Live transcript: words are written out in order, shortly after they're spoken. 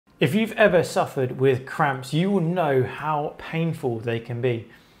If you've ever suffered with cramps, you will know how painful they can be.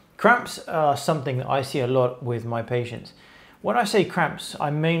 Cramps are something that I see a lot with my patients. When I say cramps,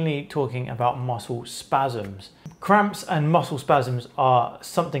 I'm mainly talking about muscle spasms. Cramps and muscle spasms are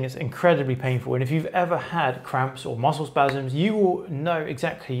something that's incredibly painful, and if you've ever had cramps or muscle spasms, you will know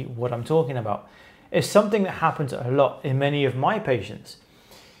exactly what I'm talking about. It's something that happens a lot in many of my patients,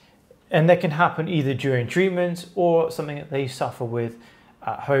 and that can happen either during treatment or something that they suffer with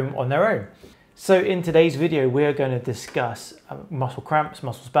at home on their own. So in today's video, we're going to discuss muscle cramps,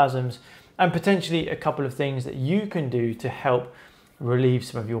 muscle spasms, and potentially a couple of things that you can do to help relieve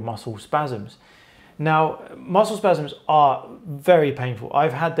some of your muscle spasms. Now, muscle spasms are very painful.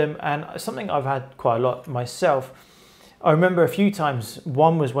 I've had them, and something I've had quite a lot myself. I remember a few times.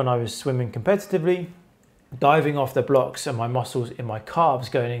 One was when I was swimming competitively, diving off the blocks and my muscles in my calves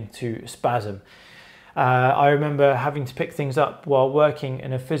going into spasm. I remember having to pick things up while working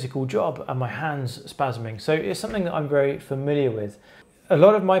in a physical job and my hands spasming. So it's something that I'm very familiar with. A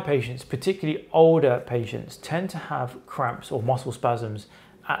lot of my patients, particularly older patients, tend to have cramps or muscle spasms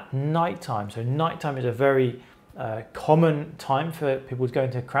at night time. So nighttime is a very common time for people to go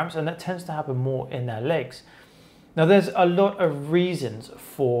into cramps, and that tends to happen more in their legs. Now, there's a lot of reasons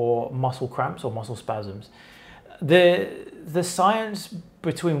for muscle cramps or muscle spasms. The science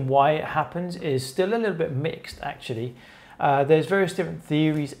between why it happens is still a little bit mixed, actually. There's various different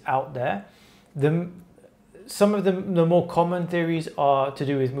theories out there. Some of the more common theories are to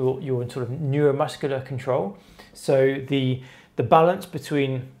do with your sort of neuromuscular control. So the balance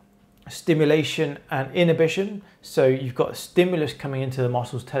between stimulation and inhibition. So you've got a stimulus coming into the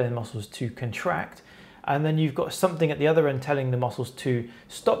muscles, telling the muscles to contract, and then you've got something at the other end telling the muscles to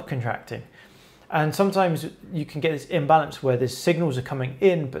stop contracting. And sometimes you can get this imbalance where there's signals are coming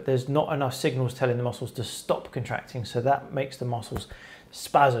in, but there's not enough signals telling the muscles to stop contracting. So that makes the muscles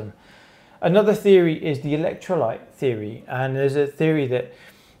spasm. Another theory is the electrolyte theory. And there's a theory that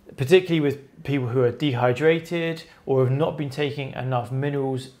particularly with people who are dehydrated or have not been taking enough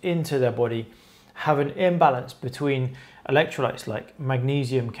minerals into their body, have an imbalance between electrolytes like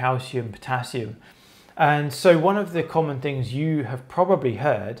magnesium, calcium, potassium. And so one of the common things you have probably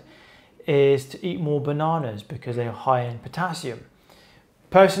heard is to eat more bananas because they are high in potassium.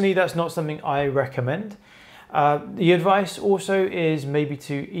 Personally, that's not something I recommend. The advice also is maybe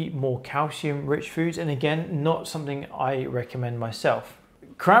to eat more calcium-rich foods, and again, not something I recommend myself.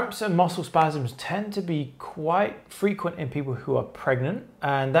 Cramps and muscle spasms tend to be quite frequent in people who are pregnant,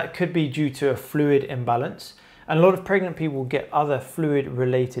 and that could be due to a fluid imbalance. And a lot of pregnant people get other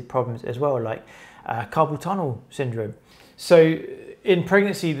fluid-related problems as well, like carpal tunnel syndrome. So in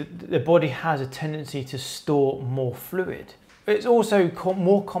pregnancy, the body has a tendency to store more fluid. It's also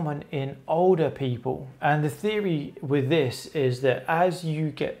more common in older people. And the theory with this is that as you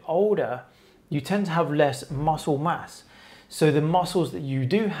get older, you tend to have less muscle mass. So the muscles that you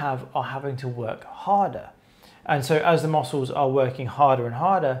do have are having to work harder. And so as the muscles are working harder and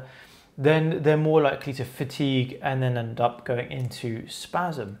harder, then they're more likely to fatigue and then end up going into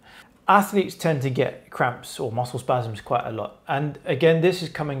spasm. Athletes tend to get cramps or muscle spasms quite a lot. And again, this is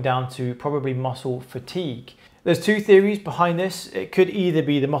coming down to probably muscle fatigue. There's two theories behind this. It could either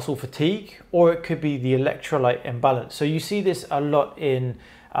be the muscle fatigue or it could be the electrolyte imbalance. So you see this a lot in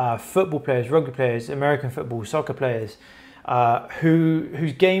football players, rugby players, American football, soccer players,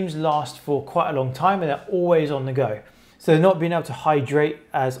 whose games last for quite a long time and they're always on the go. So they're not being able to hydrate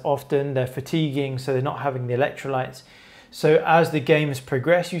as often, they're fatiguing, so they're not having the electrolytes. So as the games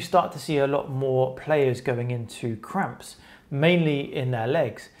progress, you start to see a lot more players going into cramps, mainly in their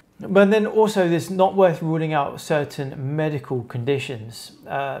legs. But then also it's not worth ruling out certain medical conditions.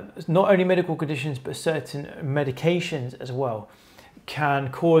 Not only medical conditions, but certain medications as well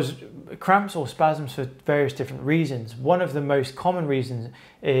can cause cramps or spasms for various different reasons. One of the most common reasons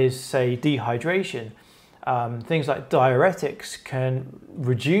is, say, dehydration. Things like diuretics can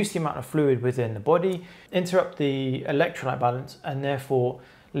reduce the amount of fluid within the body, interrupt the electrolyte balance, and therefore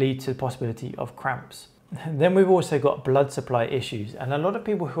lead to the possibility of cramps. Then we've also got blood supply issues, and a lot of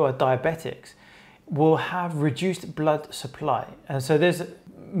people who are diabetics will have reduced blood supply. And so there's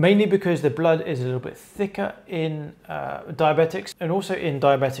mainly because the blood is a little bit thicker in diabetics, and also in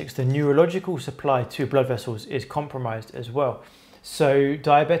diabetics the neurological supply to blood vessels is compromised as well. So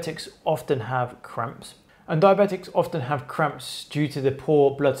diabetics often have cramps. And diabetics often have cramps due to the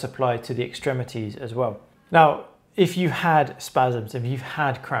poor blood supply to the extremities as well. Now, if you've had spasms, if you've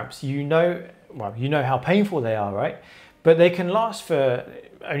had cramps, you know how painful they are, right? But they can last for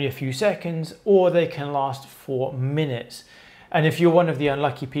only a few seconds, or they can last for minutes. And if you're one of the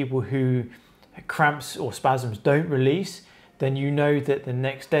unlucky people who cramps or spasms don't release, then you know that the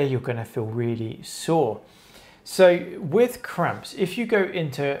next day you're going to feel really sore. So with cramps, if you go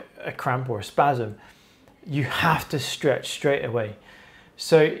into a cramp or a spasm, you have to stretch straight away.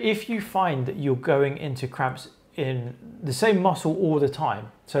 So if you find that you're going into cramps in the same muscle all the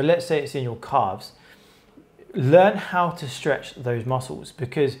time, so let's say it's in your calves, learn how to stretch those muscles,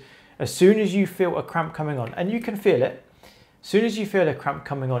 because as soon as you feel a cramp coming on, and you can feel it, as soon as you feel a cramp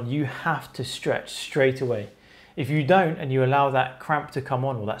coming on, you have to stretch straight away. If you don't, and you allow that cramp to come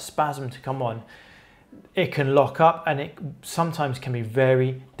on or that spasm to come on, it can lock up, and it sometimes can be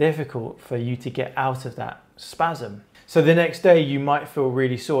very difficult for you to get out of that spasm. So the next day you might feel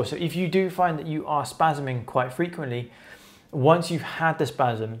really sore. So if you do find that you are spasming quite frequently, once you've had the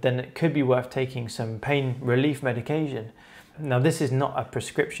spasm, then it could be worth taking some pain relief medication. Now this is not a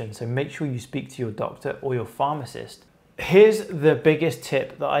prescription, so make sure you speak to your doctor or your pharmacist. Here's the biggest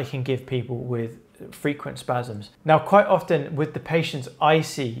tip that I can give people with frequent spasms. Now, quite often with the patients I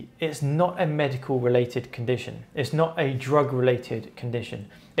see, it's not a medical related condition. It's not a drug related condition.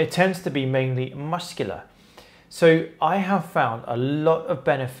 It tends to be mainly muscular. So I have found a lot of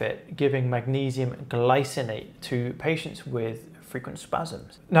benefit giving magnesium glycinate to patients with frequent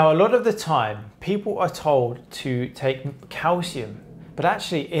spasms. Now, a lot of the time people are told to take calcium, but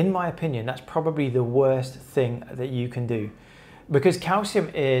actually, in my opinion, that's probably the worst thing that you can do, because calcium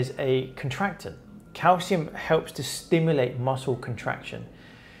is a contractant. Calcium helps to stimulate muscle contraction.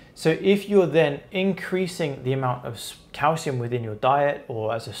 So if you're then increasing the amount of calcium within your diet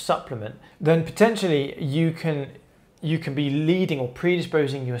or as a supplement, then potentially you can be leading or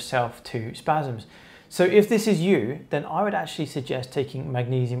predisposing yourself to spasms. So if this is you, then I would actually suggest taking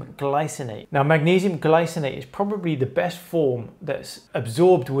magnesium glycinate. Now, magnesium glycinate is probably the best form that's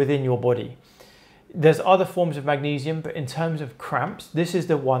absorbed within your body. There's other forms of magnesium, but in terms of cramps, this is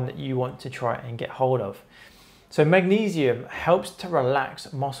the one that you want to try and get hold of. So magnesium helps to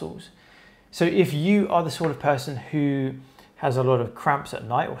relax muscles. So if you are the sort of person who has a lot of cramps at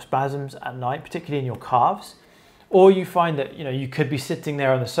night or spasms at night, particularly in your calves, or you find that you could be sitting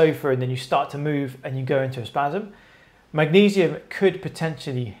there on the sofa and then you start to move and you go into a spasm, magnesium could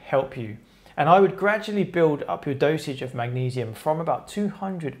potentially help you. And I would gradually build up your dosage of magnesium from about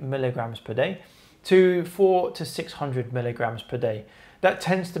 200 milligrams per day to 400 to 600 milligrams per day. That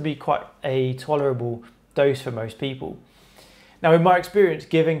tends to be quite a tolerable dose for most people. Now, in my experience,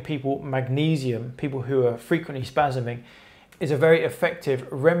 giving people magnesium, people who are frequently spasming, is a very effective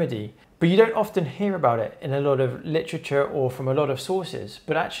remedy, but you don't often hear about it in a lot of literature or from a lot of sources,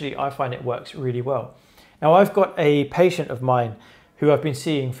 but actually I find it works really well. Now, I've got a patient of mine who I've been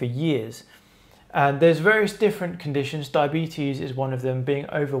seeing for years, and there's various different conditions. Diabetes is one of them, being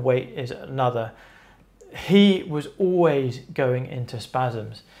overweight is another. He was always going into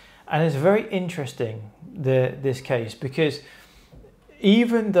spasms. And it's very interesting, this case, because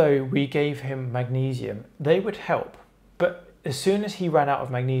even though we gave him magnesium, they would help. But as soon as he ran out of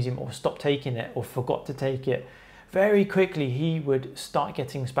magnesium or stopped taking it or forgot to take it, very quickly he would start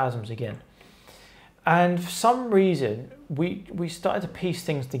getting spasms again. And for some reason, we started to piece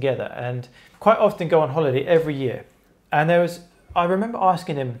things together, and quite often go on holiday every year. And I remember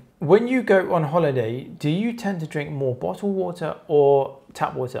asking him, when you go on holiday, do you tend to drink more bottled water or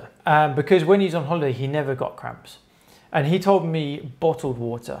tap water? Because when he's on holiday, he never got cramps. And he told me bottled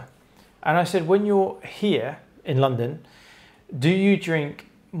water. And I said, when you're here in London, do you drink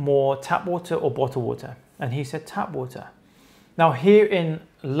more tap water or bottled water? And he said tap water. Now, here in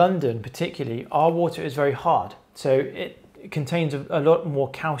London particularly, our water is very hard. So it contains a lot more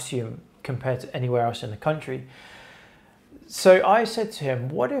calcium compared to anywhere else in the country. So I said to him,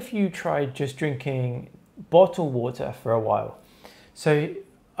 what if you tried just drinking bottled water for a while? So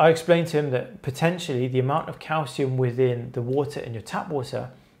I explained to him that potentially the amount of calcium within the water in your tap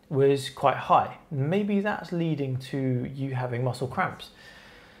water was quite high. Maybe that's leading to you having muscle cramps.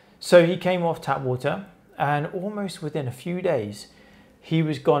 So he came off tap water, and almost within a few days, he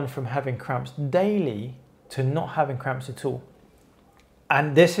was gone from having cramps daily to not having cramps at all.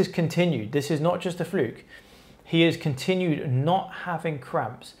 And this has continued. This is not just a fluke. He has continued not having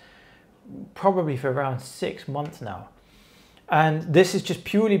cramps probably for around 6 months now. And this is just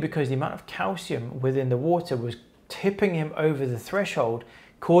purely because the amount of calcium within the water was tipping him over the threshold,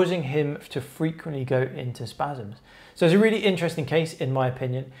 causing him to frequently go into spasms. So it's a really interesting case, in my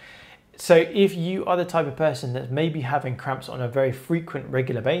opinion. So if you are the type of person that's maybe having cramps on a very frequent,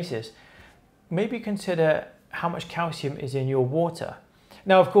 regular basis, maybe consider how much calcium is in your water.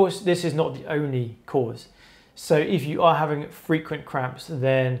 Now, of course, this is not the only cause. So if you are having frequent cramps,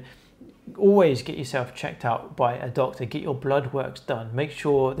 then always get yourself checked out by a doctor, get your blood works done, make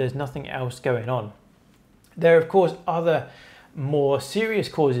sure there's nothing else going on. There are, of course, other more serious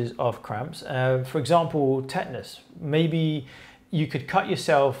causes of cramps. For example, tetanus. Maybe you could cut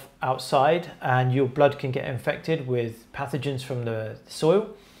yourself outside and your blood can get infected with pathogens from the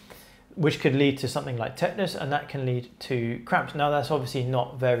soil, which could lead to something like tetanus, and that can lead to cramps. Now, that's obviously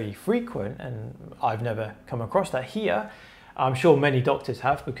not very frequent, and I've never come across that here. I'm sure many doctors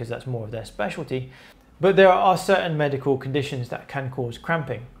have, because that's more of their specialty. But there are certain medical conditions that can cause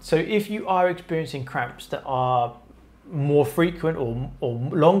cramping. So if you are experiencing cramps that are more frequent or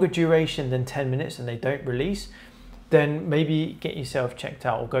longer duration than 10 minutes and they don't release, then maybe get yourself checked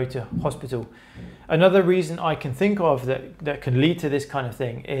out or go to hospital. Another reason I can think of that can lead to this kind of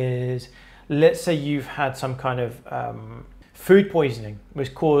thing is, let's say you've had some kind of food poisoning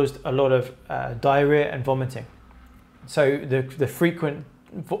which caused a lot of diarrhea and vomiting. So the frequent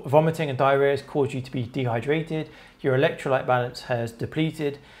vomiting and diarrhea has caused you to be dehydrated, your electrolyte balance has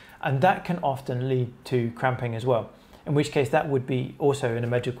depleted, and that can often lead to cramping as well, in which case that would be also in a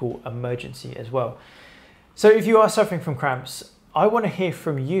medical emergency as well. So if you are suffering from cramps, I want to hear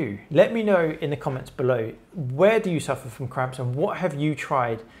from you. Let me know in the comments below, where do you suffer from cramps and what have you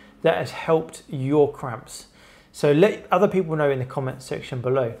tried that has helped your cramps? So let other people know in the comments section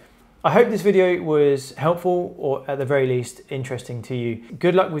below. I hope this video was helpful, or at the very least interesting to you.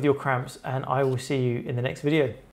 Good luck with your cramps, and I will see you in the next video.